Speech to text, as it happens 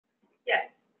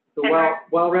So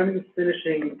while Remy's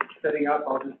finishing setting up,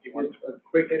 I'll just give a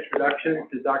quick introduction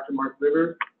to Dr. Mark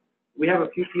Rivers. We have a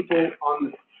few people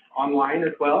online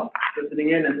as well listening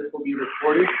in, and this will be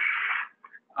recorded.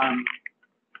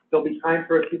 There'll be time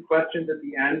for a few questions at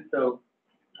the end, so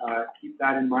keep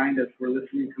that in mind as we're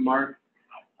listening to Mark,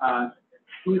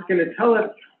 who's going to tell us,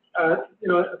 a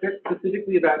bit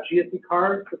specifically about GSE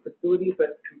CORES, the facility,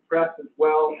 but COMPRESS as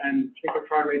well, and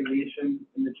synchrotron radiation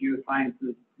in the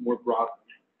geosciences more broadly.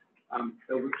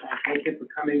 So thank you for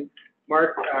coming.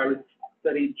 Mark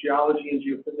studied geology and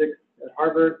geophysics at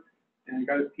Harvard and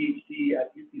got his PhD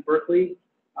at UC Berkeley,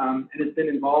 and has been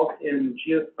involved in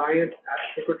geoscience at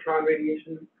synchrotron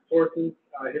radiation sources.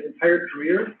 His entire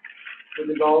career was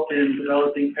involved in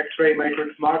developing X-ray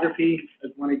microtomography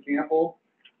as one example,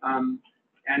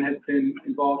 and has been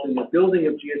involved in the building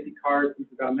of GSE CORES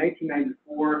since about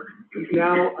 1994. He's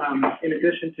now, in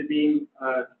addition to being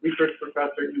a research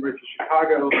professor at the University of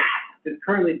Chicago, is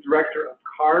currently director of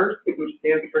CORES, which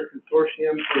stands for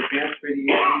Consortium for Advanced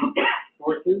Radiation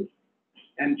Sources,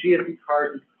 and GSE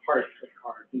CORES is part of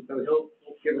CORES, and so he'll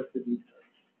give us the details.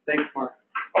 Thanks, Mark.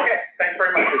 Okay, thanks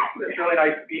very much. It's really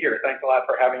nice to be here. Thanks a lot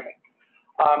for having me.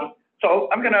 So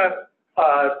I'm going to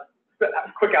a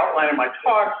quick outline of my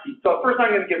talk. So first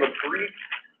I'm going to give a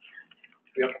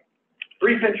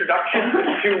brief introduction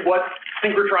to what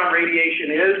synchrotron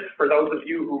radiation is, for those of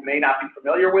you who may not be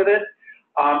familiar with it.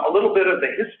 A little bit of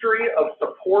the history of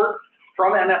support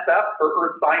from NSF for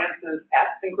Earth Sciences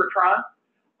at synchrotron,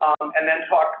 and then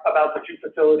talk about the two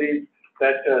facilities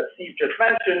that Steve just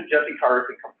mentioned, GSE CORES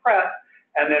and COMPRESS,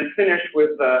 and then finish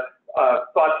with the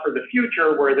thoughts for the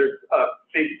future, where there's a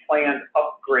big planned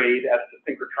upgrade at the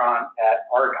synchrotron at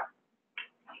Argonne.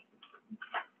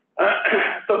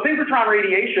 So synchrotron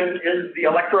radiation is the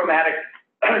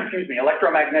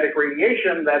electromagnetic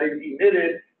radiation that is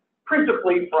emitted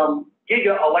principally from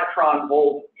giga-electron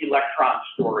volt electron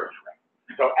storage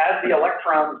rings. So as the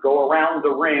electrons go around the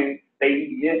ring, they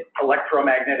emit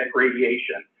electromagnetic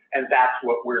radiation, and that's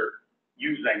what we're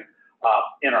using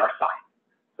in our science.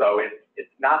 So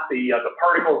it's not the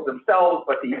particles themselves,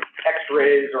 but the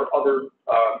X-rays or other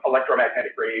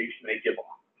electromagnetic radiation they give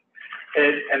off.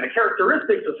 And the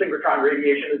characteristics of synchrotron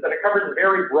radiation is that it covers a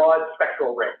very broad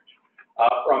spectral range,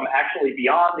 from actually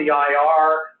beyond the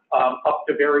IR up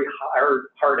to very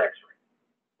hard X-rays.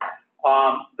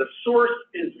 The source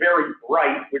is very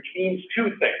bright, which means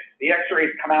two things. The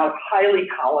X-rays come out highly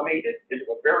collimated into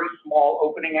a very small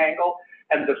opening angle,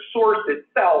 and the source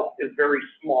itself is very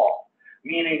small,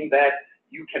 meaning that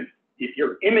you can, if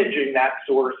you're imaging that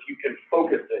source, you can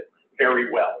focus it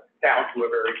very well down to a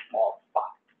very small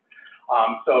spot.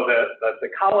 So the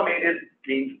collimated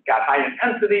means got high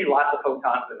intensity, lots of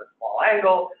photons in a small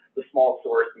angle. The small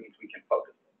source means we can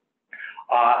focus it.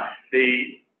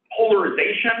 The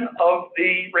polarization of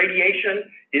the radiation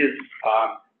is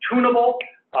tunable,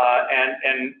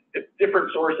 and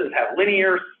different sources have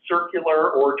linear,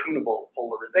 circular, or tunable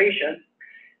polarization.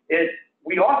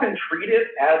 We often treat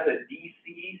it as a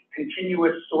DC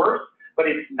continuous source, but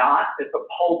it's not. It's a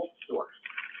pulsed source.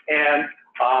 And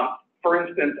for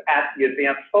instance, at the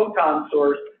advanced photon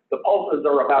source, the pulses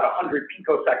are about 100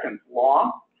 picoseconds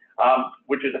long,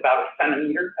 which is about a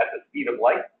centimeter at the speed of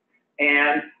light.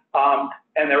 And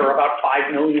there are about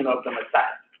 5 million of them a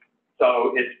second.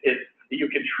 So you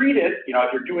can treat it,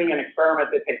 if you're doing an experiment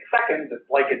that takes seconds, it's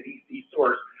like a DC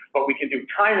source, but we can do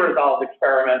time-resolved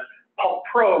experiments, pulse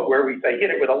probe, where we say hit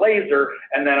it with a laser,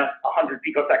 and then 100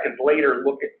 picoseconds later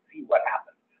see what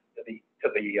happens to the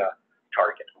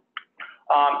target.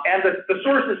 And the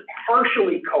source is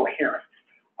partially coherent.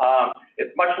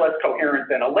 It's much less coherent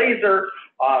than a laser,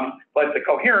 but the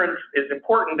coherence is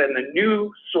important, and the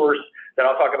new source that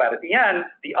I'll talk about at the end,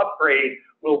 the upgrade,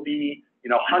 will be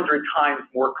 100 times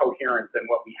more coherent than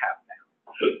what we have now.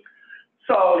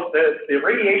 So the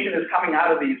radiation is coming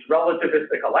out of these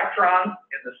relativistic electrons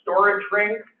in the storage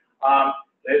ring.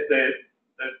 The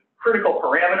critical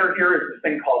parameter here is this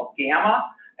thing called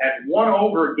gamma, and 1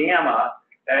 over gamma,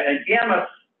 and gamma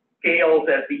scales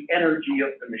as the energy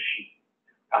of the machine,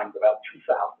 times about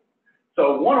 2,000.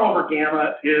 So 1 over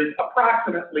gamma is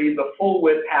approximately the full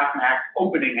width half-max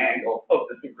opening angle of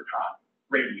the synchrotron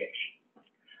radiation.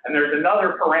 And there's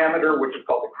another parameter which is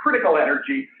called the critical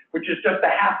energy, which is just a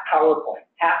half power point.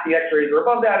 Half the X-rays are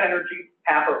above that energy,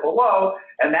 half are below,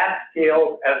 and that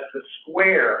scales as the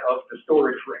square of the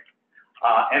storage ring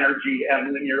energy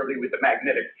and linearly with the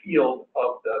magnetic field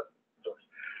of the source.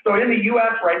 So in the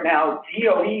US right now,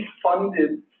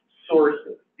 DOE-funded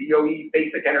sources, DOE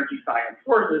basic energy science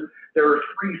sources, there are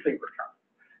 3 synchrotrons.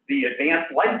 The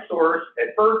advanced light source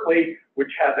at Berkeley,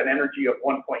 which has an energy of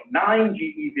 1.9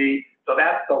 GeV, So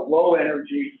that's the low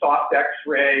energy, soft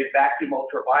X-ray, vacuum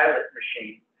ultraviolet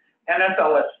machine.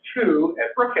 NSLS2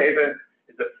 at Brookhaven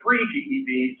is a 3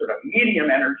 GeV, sort of medium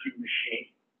energy machine.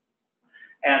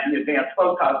 And the advanced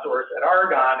photon source at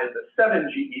Argonne is a 7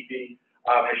 GeV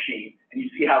machine. And you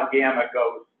see how gamma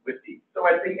goes with these. So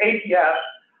at the ATS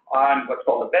on what's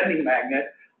called a bending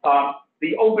magnet,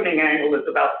 the opening angle is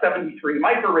about 73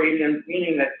 microradians,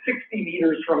 meaning that 60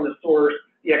 meters from the source,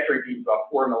 the X-ray beam is about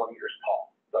 4 millimeters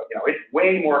tall. So, you know, it's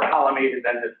way more collimated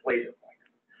than this laser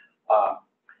pointer.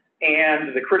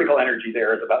 And the critical energy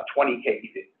there is about 20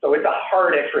 keV. So it's a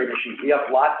hard X-ray machine. We have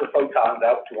lots of photons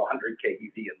out to 100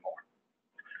 keV and more.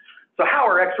 So how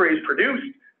are X-rays produced?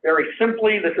 Very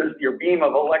simply, this is your beam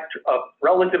of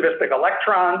relativistic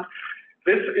electrons.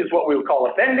 This is what we would call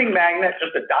a bending magnet,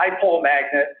 just a dipole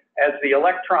magnet. As the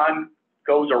electron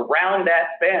goes around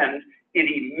that bend, it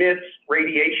emits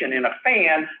radiation in a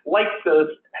fan like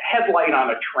the headlight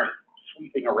on a train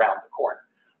sweeping around the corner.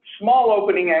 Small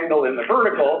opening angle in the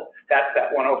vertical, that's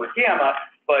that 1 over gamma,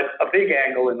 but a big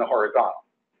angle in the horizontal.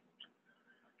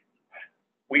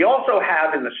 We also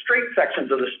have in the straight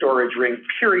sections of the storage ring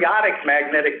periodic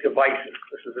magnetic devices.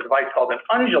 This is a device called an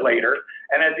undulator,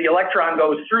 and as the electron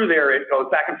goes through there, it goes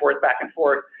back and forth,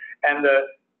 and the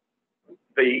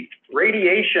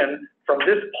radiation from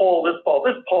this pole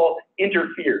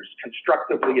interferes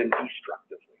constructively and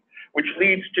destructively, which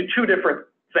leads to 2 different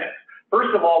things.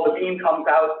 First of all, the beam comes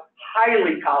out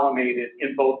highly collimated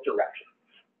in both directions,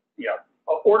 you know,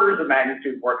 orders of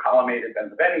magnitude more collimated than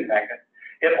the bending magnet.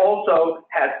 It also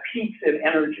has peaks in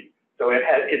energy. So the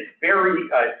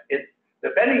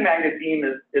bending magnet beam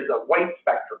is a white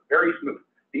spectrum, very smooth.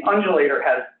 The undulator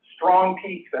has strong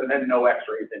peaks and then no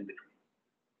X-rays in between.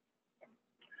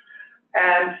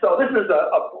 And so this is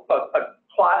a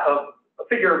plot of a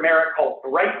figure of merit called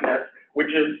brightness,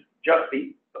 which is just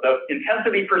the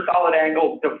intensity per solid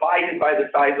angle divided by the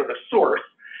size of the source,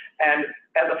 and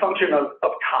as a function of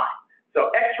time. So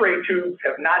X-ray tubes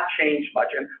have not changed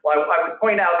much. And I would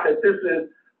point out that this is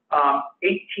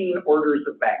 18 orders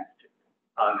of magnitude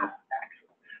on this axis.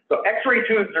 So X-ray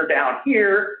tubes are down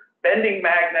here, bending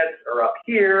magnets are up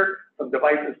here, some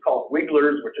devices called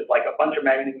wigglers, which is like a bunch of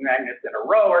magnetic magnets in a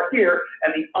row, are here,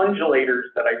 and the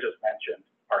undulators that I just mentioned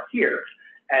are here.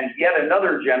 And yet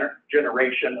another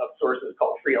generation of sources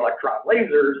called free electron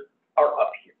lasers are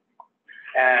up here.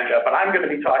 And, but I'm going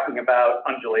to be talking about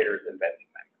undulators and bending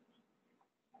magnets.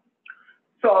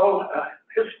 So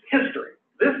history.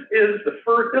 This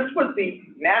was the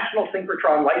National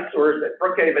Synchrotron light source at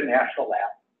Brookhaven National Lab.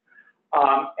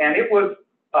 And it was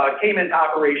came into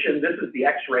operation, this is the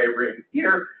X-ray ring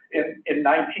here in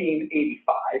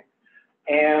 1985.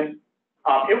 And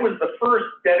it was the first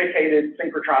dedicated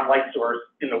synchrotron light source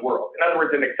in the world. In other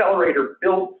words, an accelerator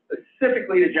built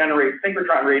specifically to generate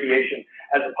synchrotron radiation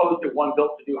as opposed to one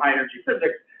built to do high energy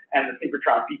physics, and the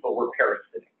synchrotron people were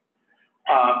parasitic.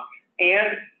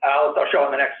 And I'll show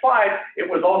on the next slide, it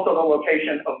was also the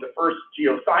location of the first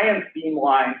geoscience beam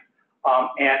line,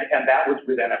 and that was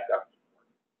with NSF.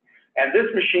 And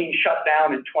this machine shut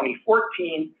down in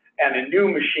 2014, and a new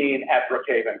machine at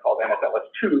Brookhaven called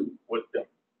NSLS2 was built.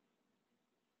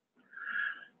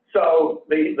 So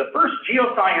the first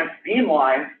geoscience beam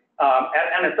lines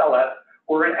at NSLS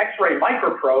were an X-ray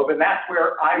microprobe, and that's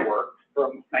where I worked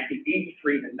from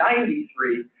 1983 to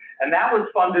 93, and that was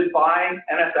funded by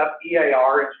NSF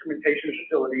EAR, Instrumentation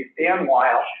Facilities, Dan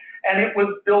Weil, and it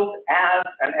was built as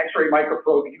an X-ray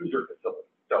microprobe user facility.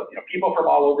 So, you know, people from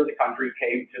all over the country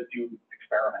came to do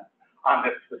experiments on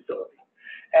this facility.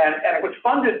 And it was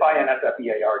funded by NSF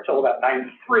EAR until about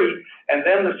 93, and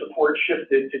then the support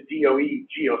shifted to DOE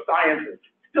Geosciences,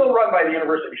 still run by the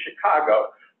University of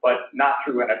Chicago, but not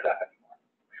through NSF anymore.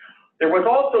 There was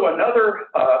also another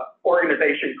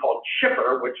organization called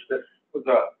CHIPR, which this was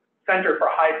a Center for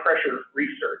High Pressure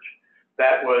Research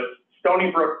that was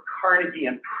Stony Brook, Carnegie,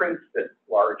 and Princeton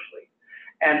largely.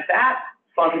 And that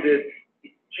funded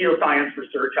geoscience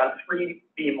research on 3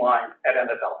 beam lines at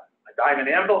NSLS. A diamond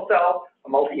anvil cell, a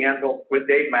multi-anvil with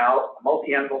Dave Mao, a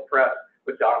multi-anvil press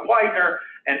with Don Widener,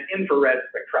 and infrared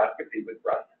spectroscopy with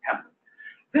Russ Hempel.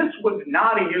 This was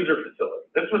not a user facility.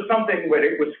 This was something where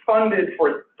it was funded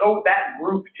for that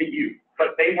group to use,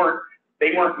 but they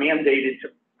weren't mandated to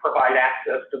provide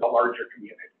access to the larger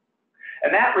community.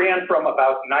 And that ran from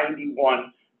about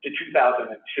 91 to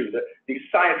 2002. These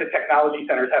science and technology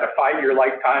centers had a 5-year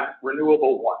lifetime,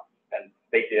 renewable once, and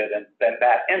they did, and then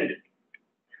that ended.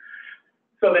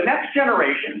 So the next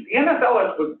generation, the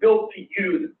NSLS was built to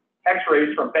use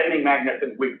X-rays from bending magnets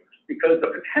and wigglers because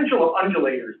the potential of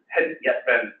undulators hadn't yet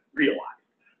been realized.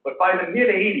 But by the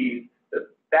mid-80s,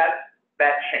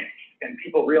 that changed. and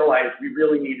people realized we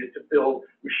really needed to build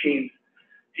machines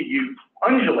to use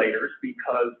undulators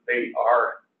because they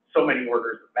are so many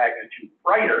orders of magnitude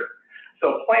brighter.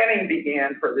 So planning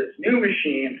began for this new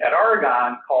machine at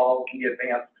Argonne called the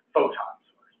Advanced Photon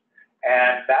Source.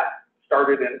 And that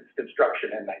started in its construction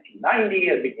in 1990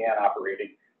 and began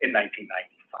operating in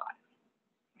 1995.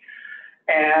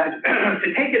 And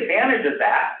to take advantage of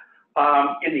that,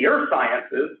 in the earth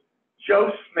sciences,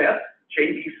 Joe Smith,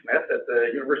 J.B. Smith at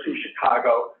the University of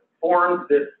Chicago, formed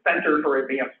this Center for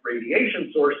Advanced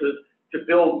Radiation Sources to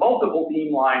build multiple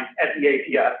beamlines at the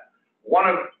APS, one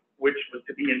of which was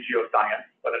to be in geoscience,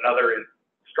 but another in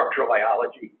structural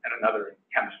biology and another in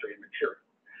chemistry and materials.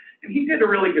 And he did a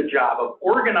really good job of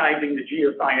organizing the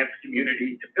geoscience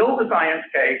community to build a science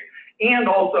case and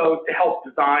also to help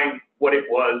design what it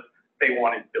was they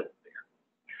wanted built there.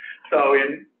 So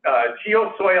in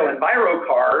Geosoil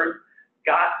EnviroCARES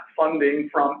got funding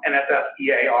from NSF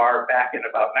EAR back in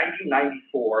about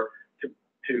 1994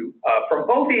 from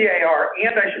both EAR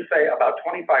and I should say about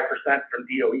 25% from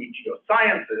DOE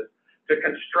Geosciences to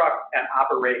construct and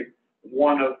operate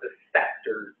one of the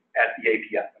sectors at the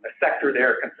APS. And the sector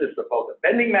there consists of both a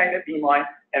bending magnet beamline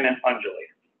and an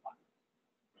undulator beamline.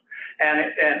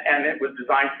 And it was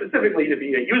designed specifically to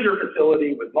be a user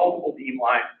facility with multiple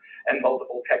beamlines and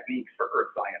multiple techniques for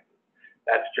earth sciences.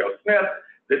 That's Joe Smith,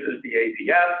 this is the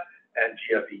APS, and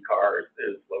GFE CARES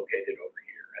is located over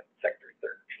here at Sector 13.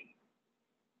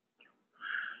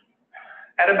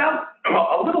 At about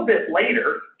a little bit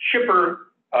later, Chipper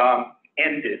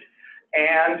ended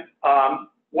and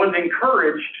was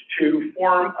encouraged to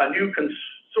form a new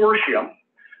consortium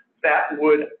that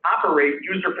would operate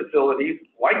user facilities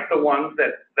like the ones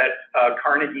that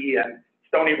Carnegie and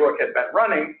Stony Brook had been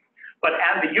running, but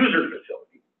as a user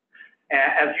facility,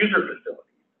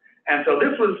 And so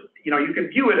this was, you can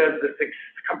view it as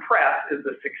compressed as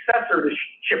the successor to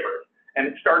Chipper, and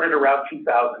it started around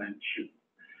 2002.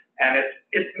 And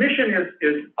its mission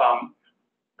is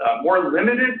more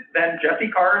limited than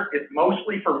GFE CARES. It's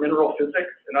mostly for mineral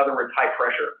physics, in other words, high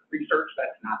pressure research.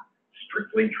 That's not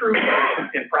strictly true, but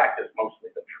in practice, mostly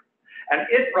the truth. And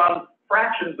it runs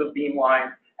fractions of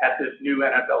beamlines at this new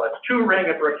NSLS2 ring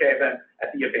at Brookhaven,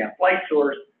 at the Advanced Light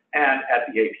Source, and at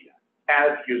the APS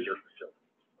as user facilities.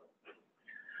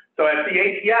 So at the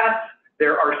APS,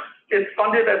 it's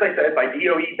funded, as I said, by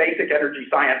DOE Basic Energy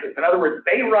Sciences. In other words,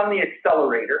 they run the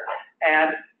accelerator,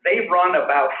 and they run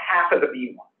about half of the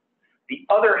beamlines. The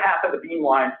other half of the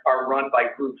beamlines are run by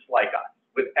groups like us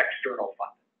with external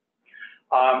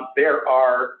funding. There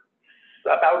are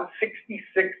about 66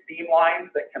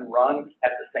 beamlines that can run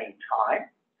at the same time,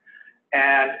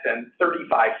 and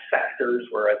 35 sectors,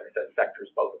 where, as I said, sectors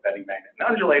both a bending magnet and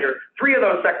undulator. 3 of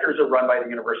those sectors are run by the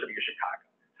University of Chicago.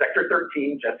 Sector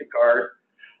 13, GFE CARES,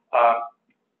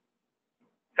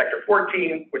 Sector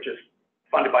 14, which is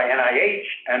funded by NIH,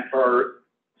 and for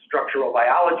structural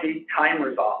biology, time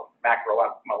resolved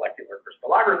macromolecular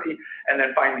crystallography, and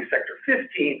then finally Sector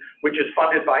 15, which is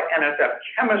funded by NSF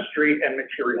Chemistry and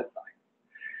Material Science.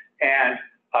 And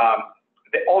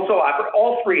they also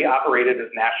all 3 operated as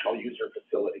national user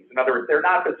facilities. In other words, they're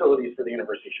not facilities for the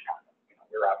University of Chicago.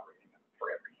 We're operating them for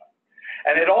everybody.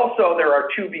 And there are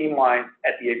 2 beamlines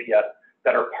at the APS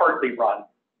that are partly run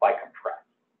by compressed.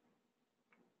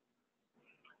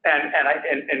 And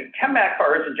ChemMat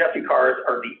CARES and GFE CARES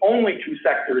are the only 2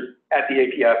 sectors at the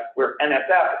APS where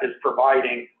NSF is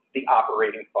providing the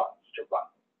operating funds to run.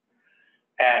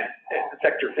 And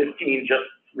Sector 15 just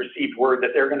received word that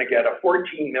they're going to get a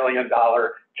 $14 million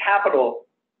capital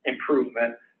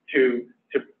improvement to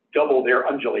double their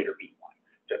undulator beamline,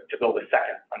 to build a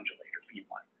second undulator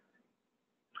beamline.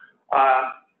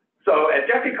 So at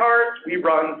GFE CARES,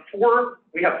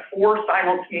 we have 4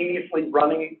 simultaneously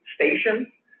running stations.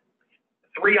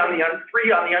 3 on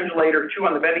the undulator, 2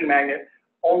 on the bending magnet.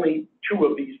 Only 2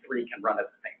 of these 3 can run at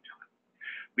the same time.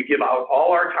 We give out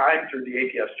all our time through the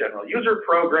APS General User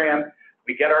Program.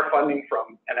 We get our funding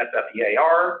from NSF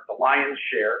EAR, the lion's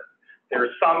share. There's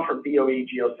some from DOE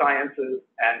Geosciences,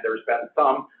 and there's been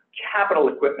some capital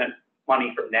equipment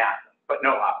money from NASA, but no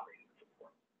operating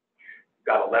support. We've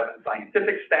got 11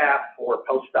 scientific staff, 4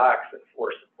 postdocs, and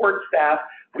 4 support staff.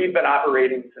 We've been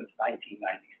operating since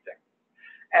 1996.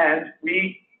 And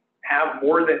we have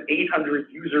more than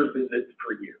 800 user visits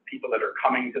per year, people that are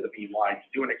coming to the beamlines to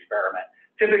do an experiment.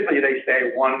 Typically, they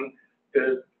stay 1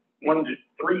 to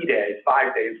 3 days,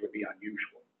 5 days would be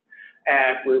unusual.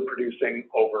 And we're producing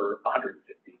over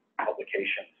 150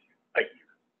 publications a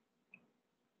year.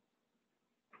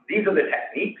 These are the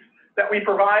techniques that we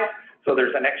provide. So So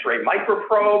there's an X-ray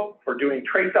microprobe for doing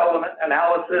trace element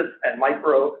analysis and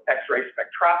micro X-ray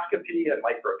spectroscopy and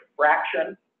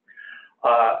microdiffraction.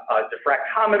 A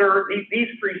diffractometer. These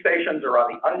three stations are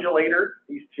on the undulator.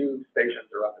 These two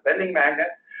stations are on the bending magnet.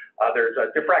 There's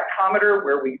a diffractometer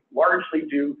where we largely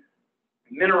do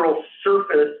mineral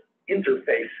surface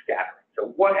interface scattering.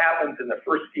 So what happens in the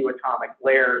first few atomic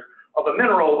layers of a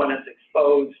mineral when it's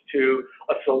exposed to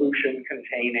a solution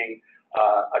containing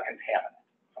a contaminant,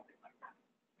 something like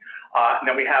that. And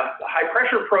then we have the high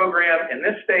pressure program in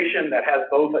this station that has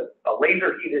both a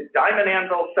laser heated diamond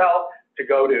anvil cell to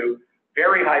go to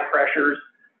very high pressures,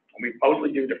 and we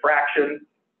mostly do diffraction,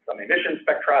 some emission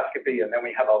spectroscopy, and then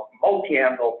we have a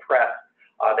multi-anvil press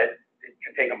that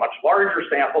can take a much larger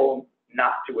sample,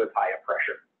 not to as high a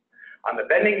pressure. On the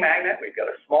bending magnet, we've got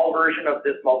a small version of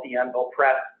this multi-anvil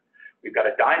press. We've got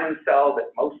a diamond cell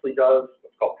that mostly does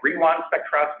what's called Brewon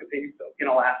spectroscopy, so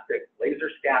inelastic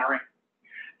laser scattering,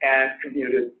 and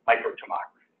computed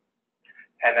microtomography.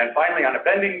 And then finally, on a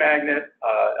bending magnet,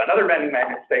 another bending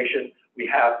magnet station, we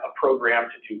have a program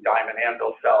to do diamond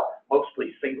anvil cell,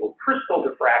 mostly single crystal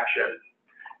diffraction,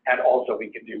 and also we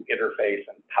can do interface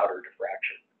and powder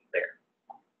diffraction there.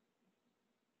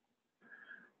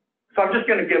 So I'm just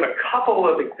going to give a couple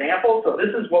of examples. So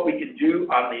this is what we can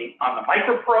do on the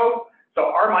microprobe.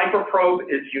 So our microprobe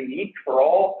is unique for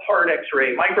all hard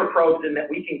X-ray microprobes in that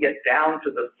we can get down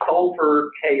to the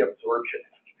sulfur K absorption.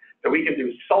 So we can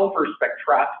do sulfur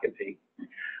spectroscopy.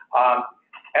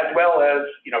 As well as,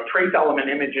 trace element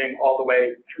imaging all the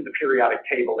way through the periodic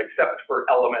table, except for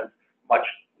elements much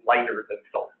lighter than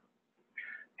sulfur.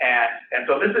 And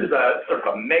so this is a sort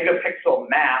of a megapixel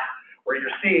map where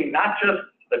you're seeing not just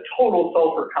the total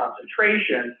sulfur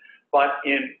concentration, but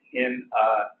in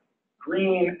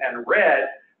green and red,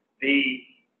 the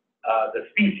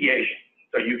speciation.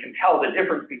 So you can tell the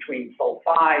difference between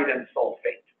sulfide and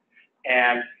sulfate.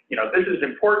 And, this is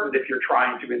important if you're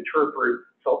trying to interpret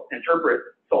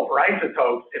sulfur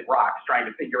isotopes in rocks, trying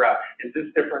to figure out, is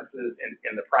this differences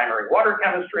in the primary water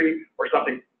chemistry or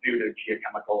something due to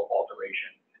geochemical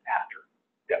alteration after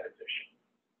deposition.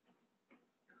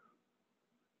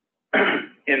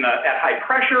 At high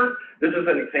pressure, this is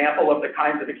an example of the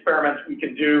kinds of experiments we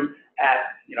can do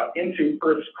at, into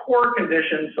Earth's core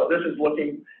conditions. So this is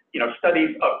looking,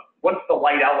 studies of what's the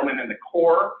light element in the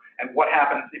core and what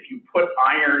happens if you put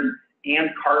iron and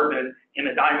carbon in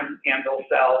a diamond anvil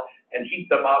cell and heat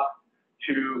them up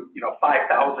to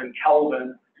 5,000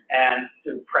 Kelvin and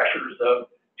to pressures of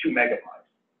 2 megabars.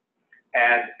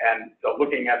 And so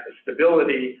looking at the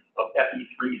stability of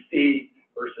Fe3C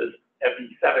versus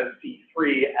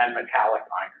Fe7C3 and metallic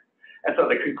iron. And so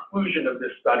the conclusion of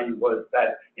this study was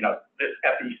that this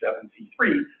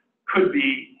Fe7C3 could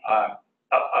be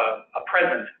a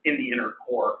presence in the inner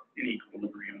core in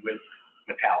equilibrium with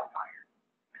metallic iron.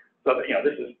 So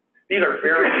these are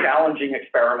very challenging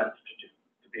experiments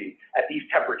to be at these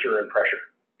temperature and pressure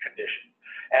conditions.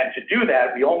 And to do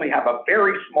that, we only have a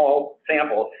very small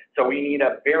sample, so we need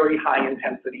a very high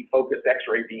intensity focused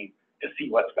X-ray beam to see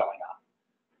what's going on.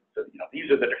 So these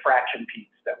are the diffraction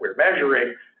peaks that we're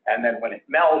measuring, and then when it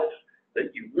melts,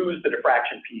 that you lose the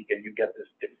diffraction peak and you get this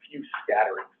diffuse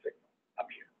scattering signal up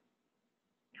here.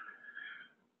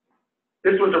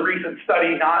 This was a recent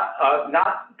study,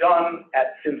 not done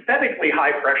at synthetically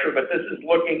high pressure, but this is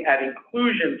looking at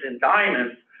inclusions in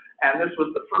diamonds, and this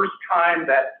was the first time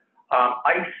that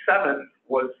ice-7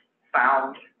 was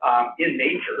found in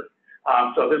nature.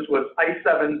 So this was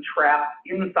ice-7 trapped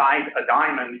inside a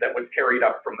diamond that was carried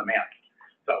up from the mantle.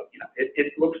 So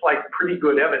it looks like pretty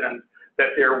good evidence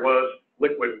that there was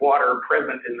liquid water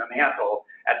present in the mantle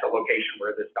at the location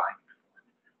where this diamond is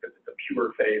formed, because it's a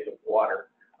pure phase of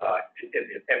water.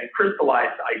 And it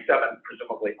crystallized ice-7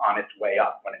 presumably on its way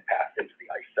up when it passed into the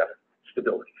ice-7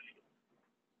 stability field.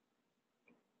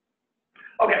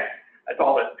 Okay, that's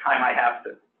all the time I have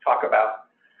to talk about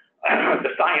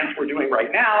the science we're doing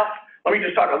right now. Let me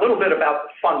just talk a little bit about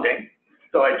the funding.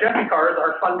 So at Jeffy CORES,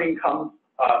 our funding comes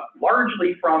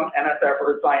largely from NSF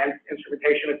Earth Science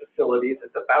Instrumentation and Facilities.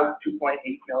 It's about $2.8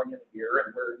 million a year,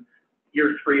 and we're in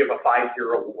year 3 of a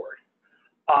 5-year award.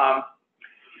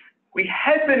 We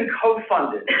had been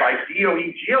co-funded by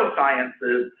DOE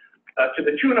Geosciences to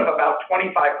the tune of about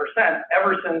 25%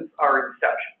 ever since our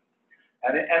inception.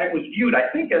 And it was viewed, I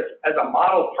think, as a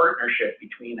model partnership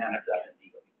between NSF and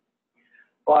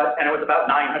DOE. And it was about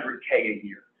 $900K a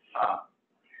year.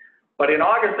 But in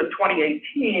August of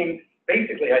 2018,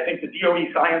 basically, I think the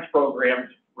DOE science programs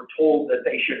were told that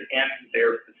they should end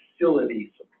their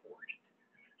facility support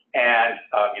and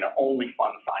only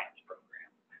fund science programs.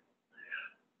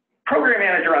 program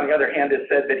manager, on the other hand, has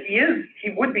said that he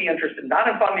would be interested not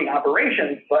in funding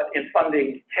operations, but in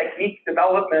funding technique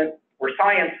development or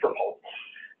science proposals,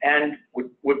 and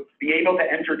would be able to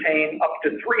entertain up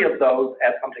to 3 of those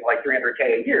at something like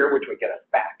 $300K a year, which would get us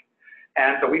back.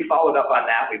 And so we followed up on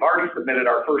that. We've already submitted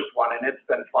our first one, and it's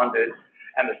been funded,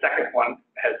 and the second one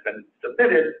has been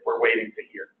submitted. We're waiting to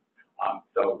hear.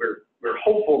 So we're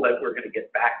hopeful that we're going to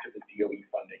get back to the DOE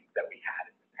funding that we had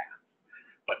in the past,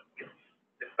 but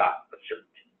it's not a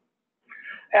certainty.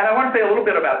 And I want to say a little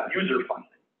bit about user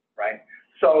funding, right?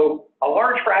 So a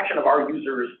large fraction of our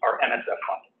users are NSF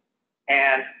funded,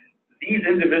 and these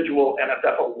individual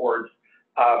NSF awards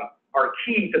are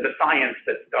key to the science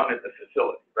that's done at the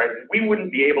facility, right? We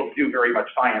wouldn't be able to do very much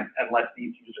science unless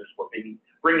these users were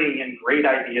bringing in great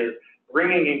ideas,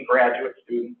 bringing in graduate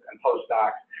students and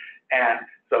postdocs, and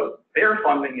so their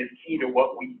funding is key to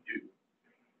what we do.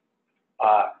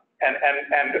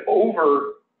 And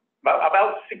over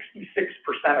about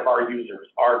 66% of our users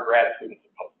are grad students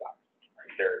and postdocs.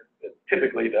 Right? They're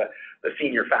typically the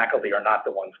senior faculty are not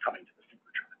the ones coming to the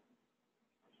Synchrotron.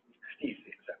 Steve's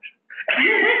the exception.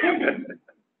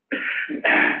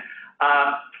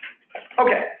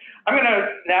 Okay, I'm going to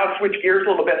now switch gears a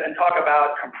little bit and talk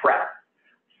about Compress.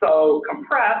 So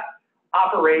Compress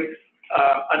operates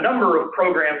a number of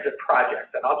programs and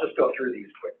projects, and I'll just go through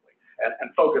these quickly and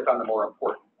focus on the more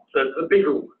important ones, the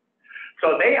bigger ones.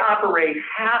 So they operate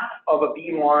half of a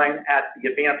beamline at the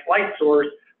Advanced Light Source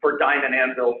for diamond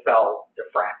anvil cell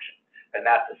diffraction, and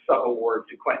that's a sub-award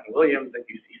to Quentin Williams at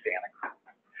UC Santa Cruz.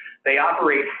 They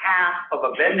operate half of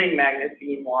a bending magnet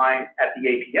beamline at the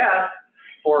APS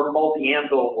for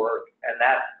multi-anvil work, and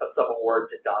that's a sub-award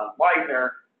to Don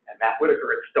Widener and Matt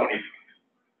Whitaker at Stony Brook.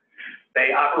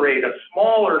 They operate a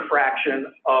smaller fraction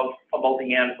of a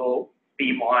multi-anvil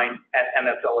beamline at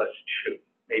NSLS2,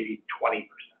 maybe 20%.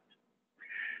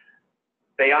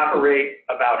 They operate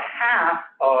about half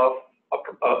of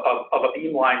a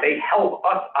beamline. They help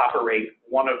us operate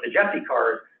one of the Jesse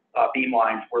CORES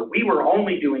beamlines where we were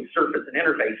only doing surface and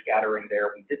interface scattering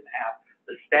there. We didn't have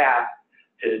the staff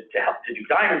to help to do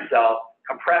diamond cell.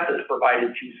 Compress has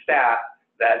provided 2 staff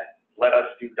that let us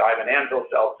do diamond anvil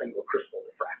cell single crystal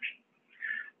diffraction.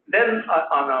 Then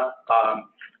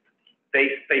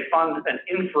they fund an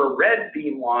infrared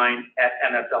beamline at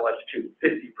NSLS2,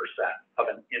 50% of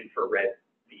an infrared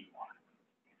beamline.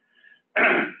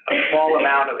 A small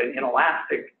amount of an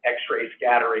inelastic X-ray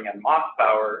scattering and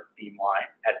Mossbauer beamline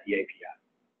at the APS.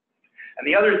 And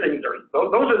the other things are,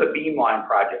 those are the beamline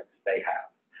projects they have.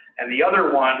 And the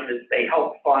other one is they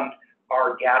help fund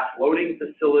our gas loading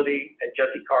facility at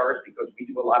Jesse CORES, because we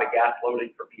do a lot of gas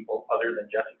loading for people other than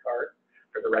Jesse CORES,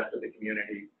 for the rest of the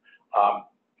community.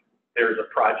 There's a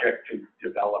project to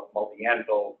develop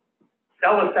multi-anvil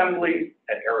cell assembly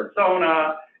at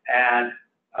Arizona, and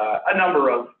a number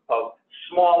of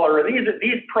smaller,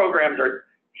 these programs are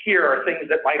things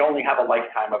that might only have a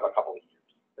lifetime of a couple of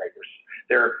years, right?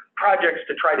 They're projects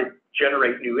to try to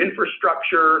generate new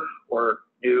infrastructure or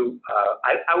new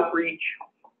outreach.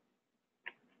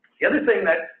 The other thing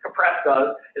that Compress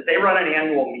does is they run an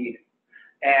annual meeting,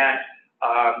 and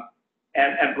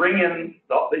bring in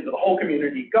the whole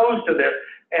community goes to this,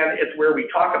 and it's where we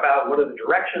talk about what are the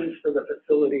directions for the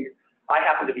facility. I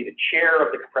happen to be the chair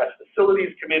of the Compress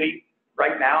Facilities Committee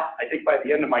right now. I think by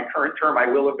the end of my current term, I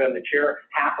will have been the chair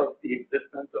half of the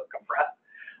existence of Compress.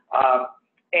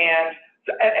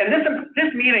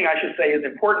 This meeting, I should say, is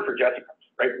important for Jesse CORES,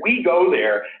 right? We go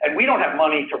there, and we don't have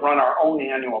money to run our own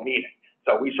annual meeting,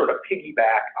 so we sort of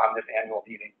piggyback on this annual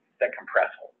meeting that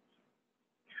Compress holds.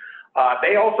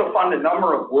 They also fund a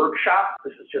number of workshops.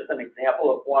 This is just an example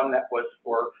of one that was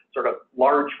for sort of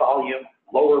large volume,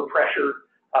 lower pressure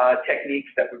techniques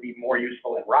that would be more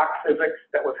useful in rock physics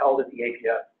that was held at the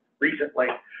APS recently.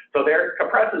 So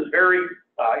Compress is very,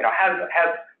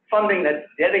 has funding that's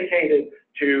dedicated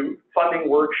to funding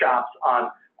workshops on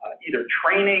either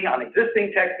training on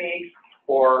existing techniques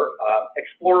or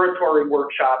exploratory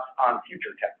workshops on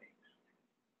future techniques.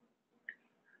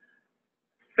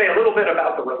 Say a little bit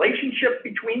about the relationship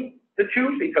between the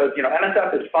two, because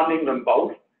NSF is funding them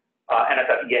both.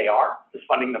 NSF EAR is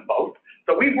funding them both.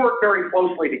 So we've worked very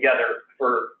closely together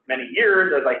for many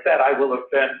years. As I said, I will have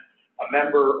been a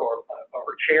member or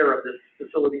chair of this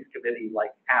facilities committee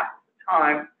like half of the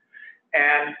time.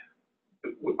 And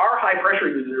our high pressure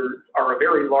users are a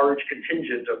very large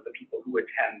contingent of the people who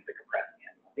attend the Compress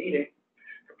annual meeting.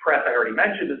 Compress, I already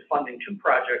mentioned, is funding 2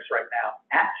 projects right now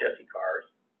at Jesse CORES.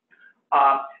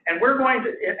 And we're going to,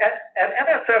 at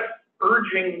NSF,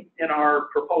 urging in our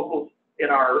proposals, in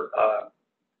our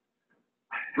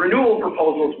renewal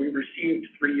proposals we received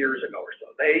 3 years ago or so,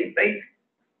 they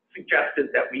suggested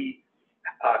that we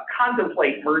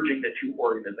contemplate merging the two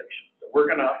organizations. So we're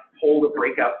going to hold a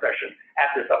breakout session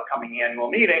at this upcoming annual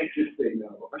meeting to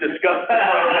discuss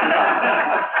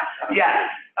that. Yes.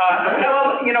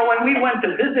 Well, you know, when we went to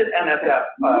visit NSF,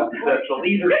 the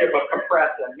leadership of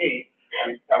Compress and me,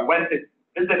 I went to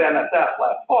visit NSF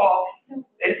last fall,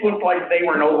 it looked like they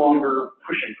were no longer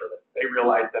pushing for this. They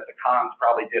realized that the cons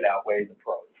probably did outweigh the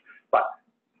pros. But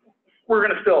we're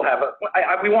going to still have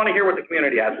we want to hear what the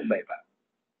community has to say about it.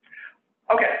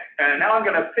 Okay, and now I'm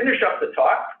going to finish up the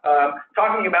talk,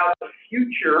 talking about the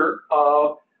future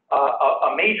of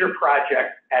a major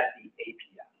project at the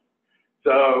APS.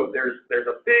 So there's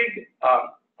a big,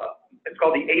 it's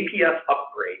called the APS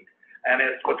upgrade, and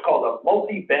it's what's called a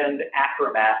multi-bend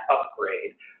achromat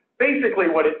upgrade. Basically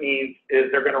what it means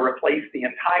is they're going to replace the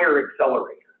entire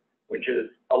accelerator, which is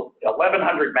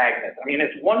 1,100 magnets. I mean,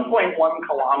 it's 1.1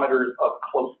 kilometers of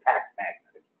close-packed magnets.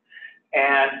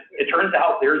 And it turns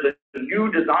out there's a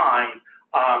new design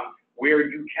where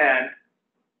you can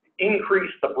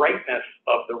increase the brightness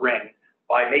of the ring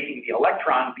by making the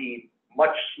electron beam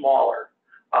much smaller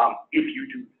if you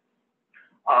do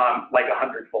like a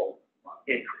 100-fold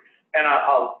increase. And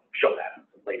I'll show that in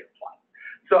some later slides.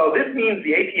 So this means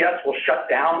the APS will shut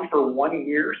down for 1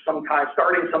 year,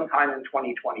 starting sometime in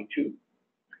 2022.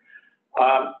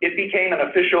 It became an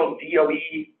official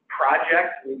DOE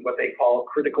project, what they call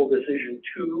Critical Decision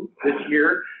 2 this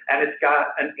year, and it's got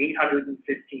an $815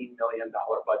 million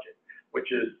budget,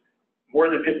 which is more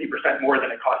than 50% more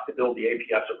than it cost to build the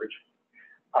APS originally.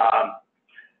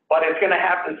 But it's going to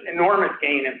have this enormous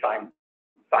gain in science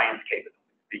capability,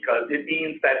 because it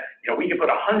means that, you know, we can put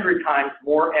 100 times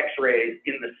more X-rays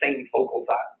in the same focal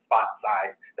spot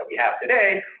size that we have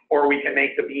today, or we can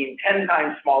make the beam 10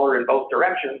 times smaller in both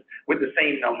directions with the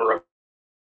same number of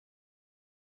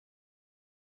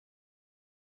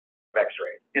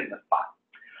X-rays in the spot.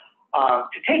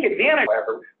 To take advantage,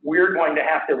 however, we're going to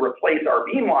have to replace our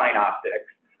beamline optics,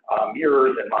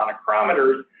 mirrors and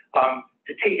monochrometers,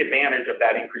 to take advantage of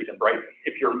that increase in brightness.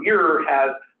 If your mirror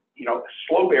has, you know,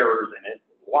 slope errors in it,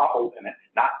 wobbles in it,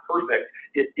 not perfect,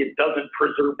 it doesn't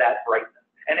preserve that brightness.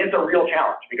 And it's a real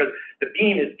challenge because the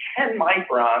beam is 10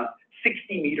 microns,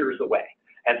 60 meters away.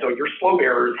 And so your slope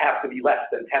errors have to be less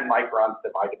than 10 microns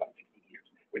divided by 60 meters,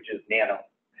 which is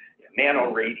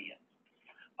nanoradians.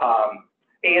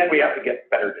 And we have to get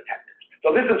better detectors.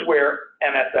 So this is where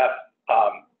NSF,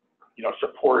 you know,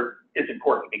 support is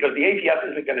important, because the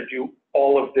APS isn't going to do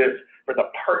all of this for the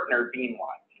partner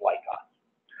beamlines like us.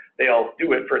 They'll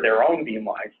do it for their own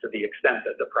beamlines to the extent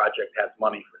that the project has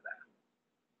money for that.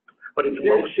 But it's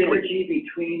mostly synergy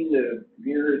between the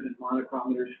mirrors and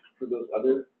monochrometers for those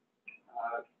other,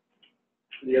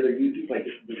 the other users, like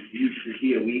the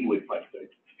DOE would like to.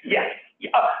 Yes,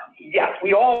 yes,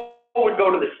 we all would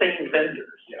go to the same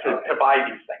vendors to buy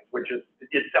these things, which is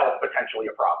itself potentially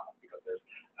a problem, because there's,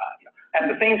 you know, at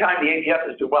the same time the APS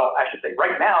is doing, well, I should say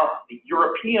right now, the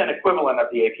European equivalent of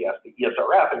the APS, the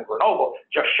ESRF in Grenoble,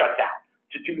 just shut down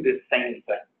to do this same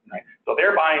thing, right? So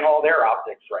they're buying all their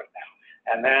optics right now.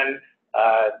 And then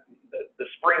the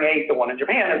Spring 8, the one in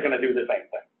Japan, is going to do the same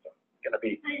thing. So it's going to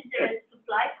be. Is there a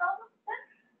supply problem then?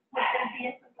 Would there be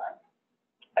a supply?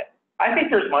 I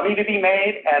think there's money to be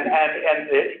made, and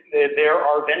there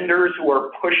are vendors who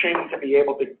are pushing to be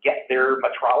able to get their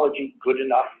metrology good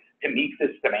enough to meet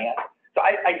this demand. So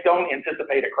I don't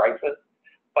anticipate a crisis,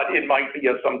 but it might be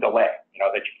some delay. You know,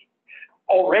 that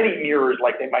already mirrors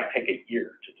like they might take a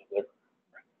year to deliver.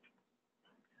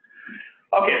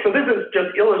 Okay, so this is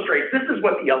just illustrates. This is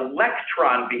what the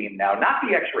electron beam now, not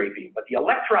the X-ray beam, but the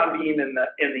electron beam in the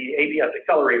APS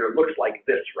accelerator looks like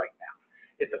this right now.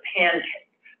 It's a pancake.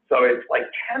 So it's like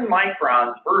 10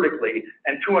 microns vertically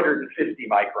and 250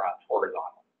 microns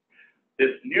horizontal.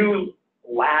 This new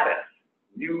lattice,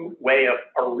 new way of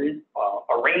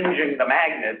arranging the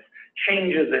magnets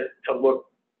changes it to look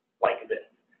like this.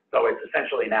 So it's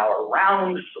essentially now a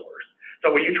round source.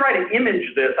 So when you try to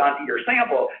image this onto your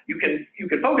sample, you can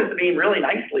focus the beam really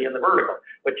nicely in the vertical,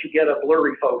 but you get a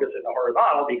blurry focus in the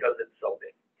horizontal because it's so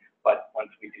big. But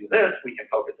once we do this, we can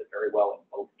focus it very well in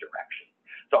both directions.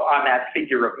 So on that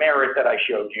figure of merit that I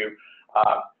showed you,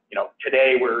 you know,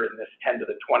 today we're in this 10 to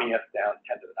the 20th down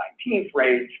 10 to the 19th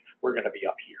range. We're going to be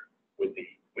up here with the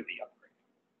upgrade.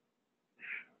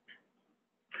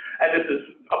 And this is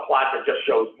a plot that just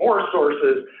shows more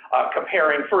sources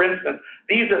comparing. For instance,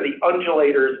 these are the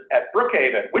undulators at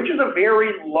Brookhaven, which is a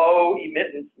very low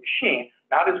emittance machine,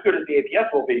 not as good as the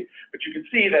APS will be, but you can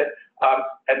see that,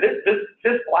 and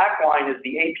this black line is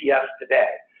the APS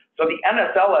today. So the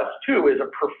NSLS2 is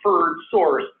a preferred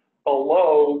source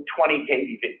below 20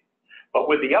 keV. But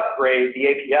with the upgrade, the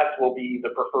APS will be the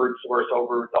preferred source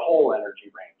over the whole energy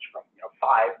range from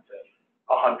 5 to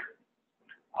 100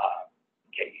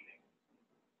 keV.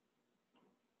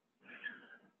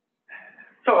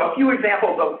 So a few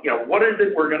examples of what is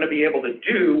it we're going to be able to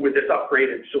do with this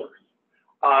upgraded source.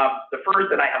 The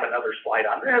first, and I have another slide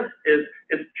on this,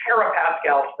 is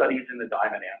terapascal studies in the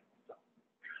diamond animal cell.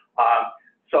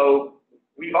 So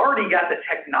we've already got the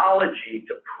technology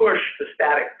to push the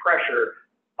static pressure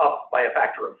up by a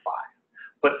factor of 5.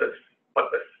 But the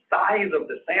size of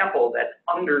the sample that's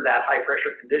under that high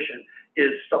pressure condition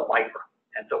is submicron.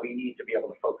 And so we need to be able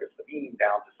to focus the beam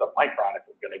down to submicron if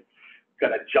we're going to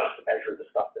just measure the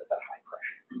stuff that's at high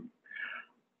pressure.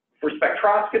 For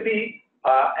spectroscopy,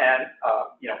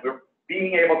 we're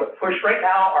being able to push right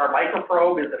now, our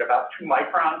microprobe is at about 2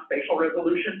 micron spatial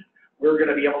resolution. We're going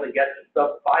to be able to get to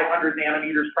sub 500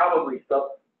 nanometers, probably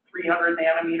sub 300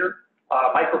 nanometer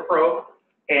microprobe,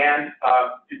 and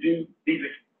to do these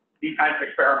kinds of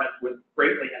experiments with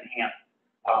greatly enhanced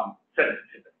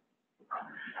sensitivity.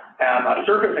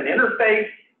 Surface and interface,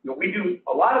 we do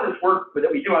a lot of this work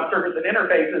that we do on surface and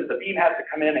interfaces. The beam has to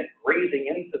come in at grazing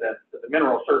incidence to the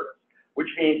mineral surface, which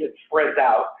means it spreads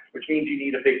out, which means you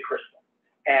need a big crystal.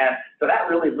 And so that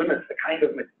really limits the kind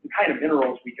of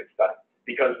minerals we can study,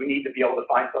 because we need to be able to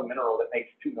find some mineral that makes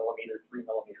 2 millimeter, 3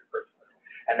 millimeter crystals.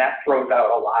 And that throws out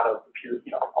a lot of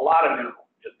a lot of minerals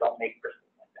just don't make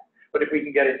crystals like that. But if we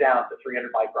can get it down to 300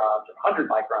 microns or 100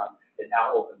 microns, it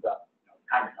now opens up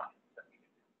kind of science that we can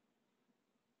do.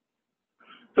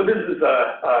 So this is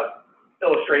a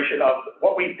illustration of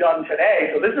what we've done today.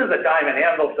 So this is a diamond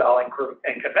anvil cell, and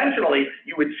conventionally,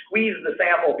 you would squeeze the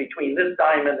sample between this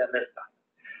diamond and this diamond.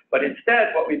 But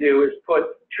instead, what we do is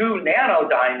put 2 nano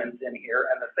diamonds in here,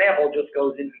 and the sample just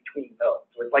goes in between those.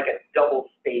 So it's like a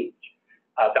double stage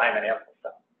diamond anvil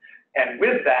cell. And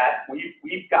with that,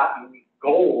 we've gotten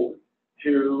gold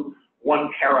to 1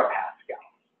 terapascal,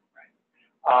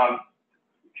 right?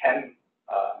 10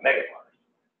 megabars.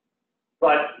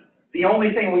 But the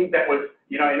only thing that was,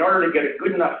 in order to get a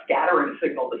good enough scattering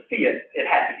signal to see it, it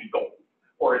had to be gold,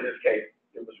 or in this case,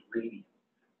 it was radium.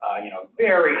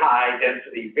 Very high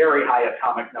density, very high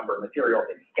atomic number material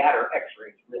that scatter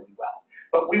X-rays really well.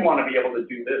 But we want to be able to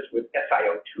do this with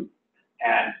SiO2.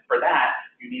 And for that,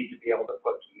 you need to be able to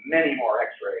put many more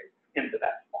X-rays into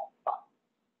that small spot.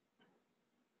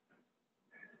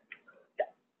 Yeah.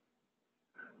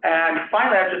 And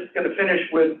finally, I'm just going to finish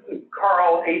with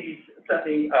Carl Agee sent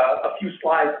me a few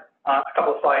slides, a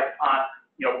couple of slides on,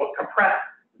 what compressed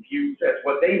views as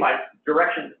what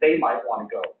directions they might want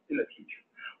to go in the future.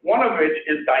 One of which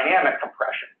is dynamic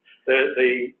compression.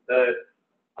 The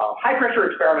high pressure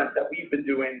experiments that we've been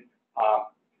doing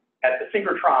at the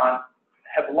Synchrotron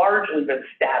have largely been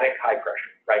static high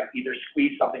pressure, right? Either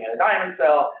squeeze something in a diamond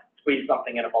cell, squeeze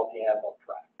something in a multi-anvil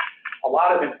press. A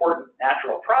lot of important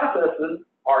natural processes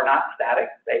are not static,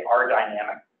 they are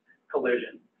dynamic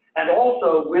collisions. And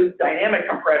also with dynamic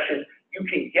compression, you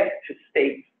can get to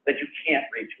states that you can't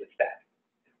reach with static.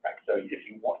 Right? So if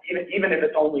you want, even if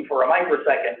it's only for a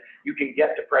microsecond, you can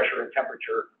get to pressure and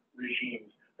temperature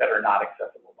regimes that are not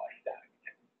accessible by static.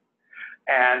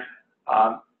 And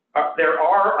there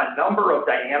are a number of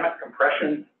dynamic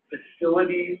compression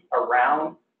facilities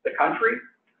around the country.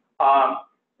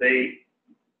 They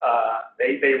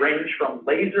range from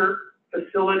laser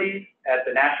facilities at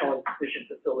the National Institution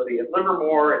facility at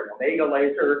Livermore and Omega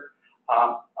Laser,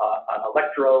 an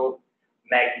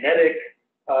electromagnetic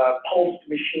pulsed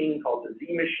machine called the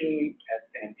Z machine at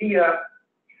Sandia.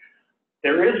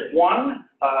 There is one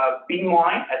beam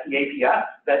line at the APS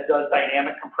that does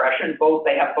dynamic compression.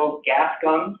 They have both gas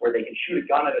guns where they can shoot a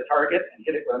gun at a target and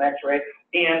hit it with an X-ray,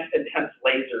 and intense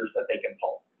lasers that they can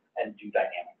pulse and do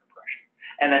dynamic compression.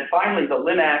 And then finally, the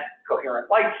LINAC coherent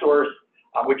light source,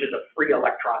 which is a free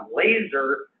electron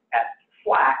laser at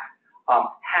SLAC,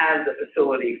 has a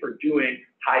facility for doing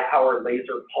high-power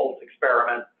laser pulse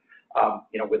experiments.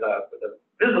 With a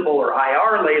visible or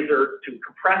IR laser to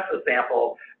compress the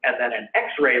sample, and then an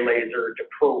X-ray laser to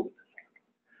probe the sample.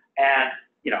 And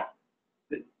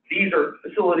these are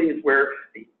facilities where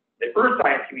the earth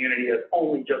science community has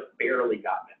only just barely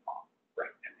gotten involved,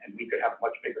 right? And we could have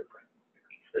much bigger presence.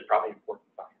 There's probably important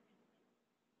science.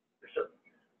 There's certainly.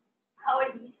 How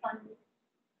are these funded?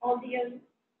 All the others?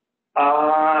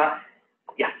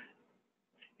 Yes.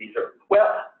 These are,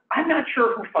 well, I'm not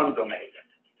sure who funds Omega.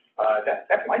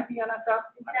 That might be NSF.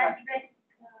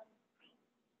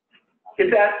 Is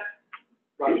that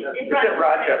Rochester. Is it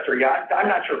Rochester? Yeah, I'm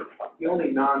not sure. The only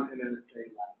non-NSA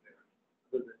lab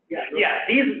there. Yeah,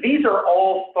 these are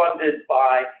all funded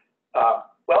by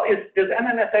Well, does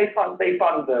NNSA fund, they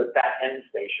fund that end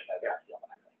station at SCLI?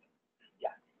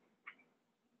 Yeah.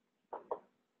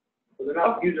 So they're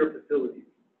not user facilities,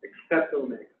 except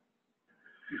Omega.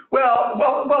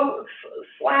 Well,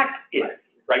 Slack is,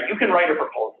 right? You can write a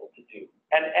proposal to do.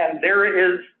 And there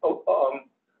is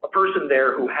a person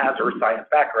there who has a science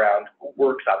background who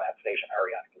works on that station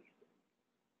periodically.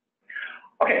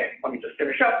 Okay, let me just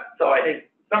finish up. So I think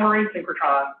summary,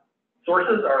 synchrotron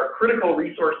sources are critical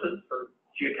resources for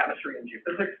geochemistry and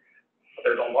geophysics.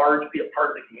 There's a large part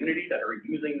of the community that are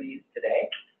using these today.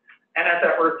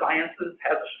 NSF Earth Sciences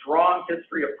has a strong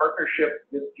history of partnership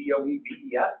with DOE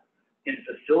BES in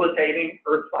facilitating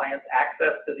earth science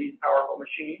access to these powerful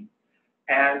machines.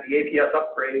 And the APS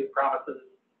upgrade promises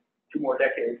 2 more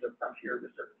decades of frontier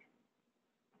research.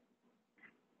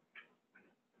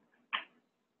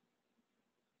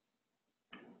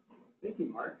 Thank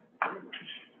you, Mark.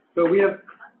 So we have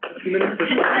a few minutes to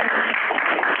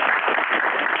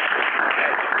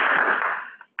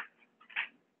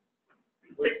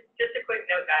Just a quick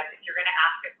note, guys, if you're going to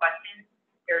ask a question,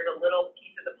 there's a little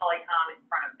piece of the Polycom in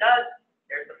front of Doug,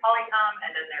 there's the Polycom,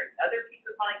 and then there's other piece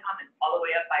of the Polycom, and all the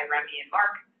way up by Remy and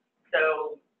Mark.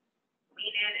 So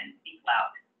lean in and speak loud.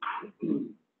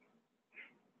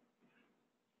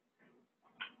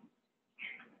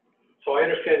 So I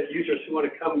understand users who want